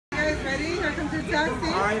Ready? Here comes your taxi.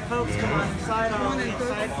 All right, folks, come on inside. All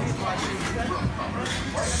inside. Please watch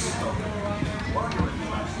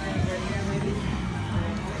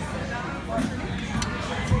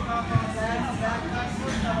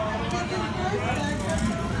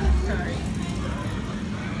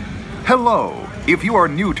Hello. If you are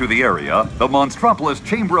new to the area, the Monstropolis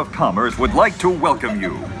Chamber of Commerce would like to welcome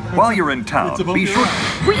you. While you're in town, be sure...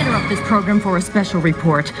 We interrupt this program for a special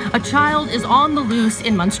report. A child is on the loose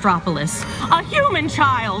in Monstropolis. A human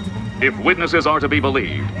child! If witnesses are to be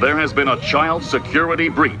believed, there has been a child security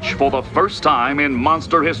breach for the first time in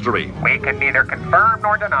monster history. We can neither confirm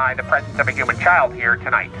nor deny the presence of a human child here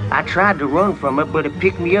tonight. I tried to run from it, but it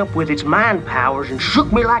picked me up with its mind powers and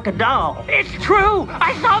shook me like a doll. It's true!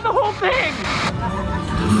 I saw the whole thing!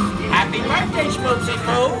 Happy birthday, Schmoozy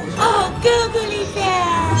Moo! Oh, googly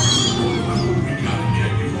bear!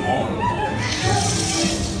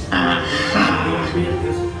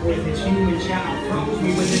 This human child froze me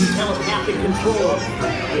with his telepathic control.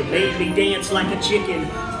 It made me dance like a chicken.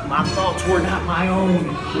 My thoughts were not my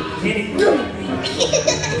own.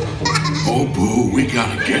 Oh, Boo, we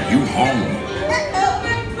gotta get you home.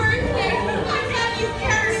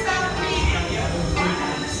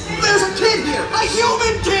 There's a kid here! A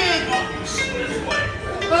human kid!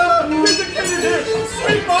 There's a kid in here!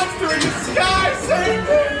 Sweet monster in the sky! Save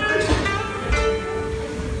me!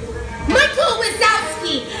 Michael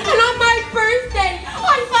Wazowski, and on my birthday,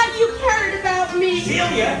 I thought you cared about me.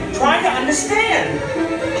 Celia, trying to understand.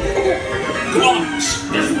 Come on,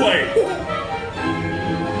 this way.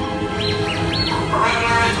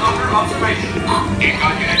 Perimeter is under observation.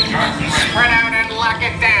 Spread out and lock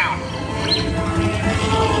it down.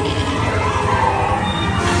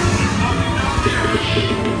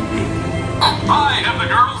 I have the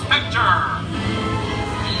girl's picture.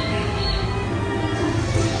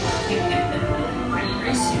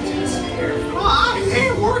 I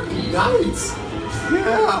hate working nights.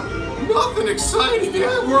 Yeah, nothing exciting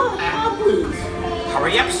ever happens.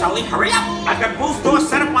 Hurry up, Sully, hurry up. I've got both doors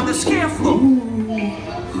set up on the scare floor.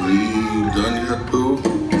 Are you done yet, Boo?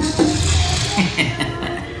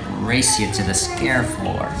 Race you to the scare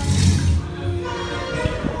floor.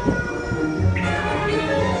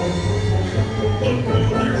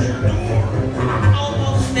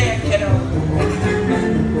 Almost there, kiddo.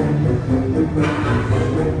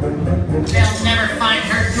 They'll never find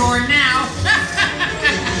her door now.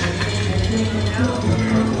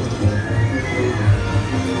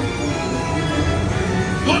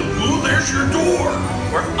 Look, Boo, there's your door.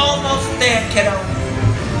 We're almost there, kiddo.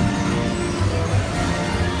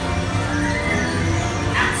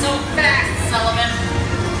 Not so fast, Sullivan.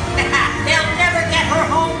 They'll never get her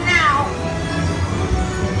home now.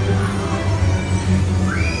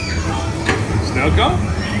 Still go?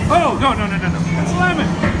 Oh, no. That's Lemon.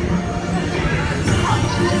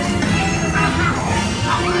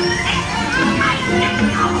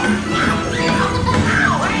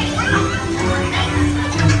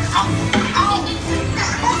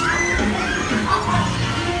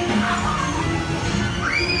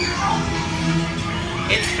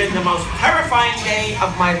 It's been the most terrifying day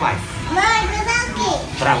of my life. Mine,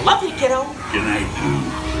 Wazowski. But I love you, kiddo. Good night, Boo.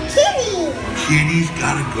 Kitty. Kitty's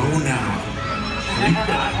gotta go now. Sleep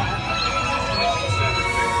tight.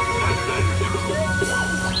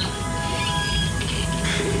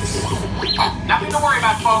 Nothing to worry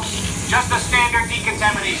about, folks. Just a standard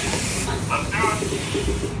decontamination. Let's do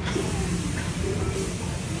it.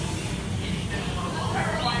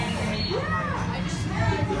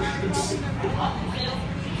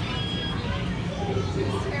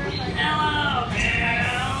 Hello,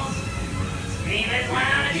 girls. Scream as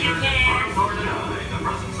loud as you can. The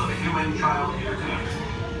presence of a human child here tonight.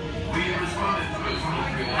 We responded to a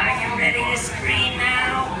 23 Are you ready to scream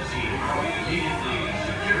now?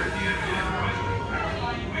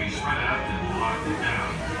 We spread out and locked it down.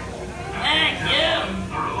 Thank you.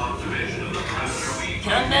 Thorough observation of the perimeter, we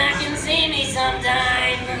Come back and see me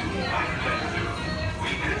sometime.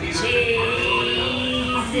 Cheesy.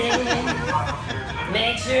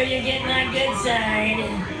 Make sure you get my good side.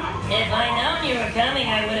 If I'd known you were coming,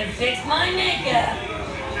 I would have fixed my makeup.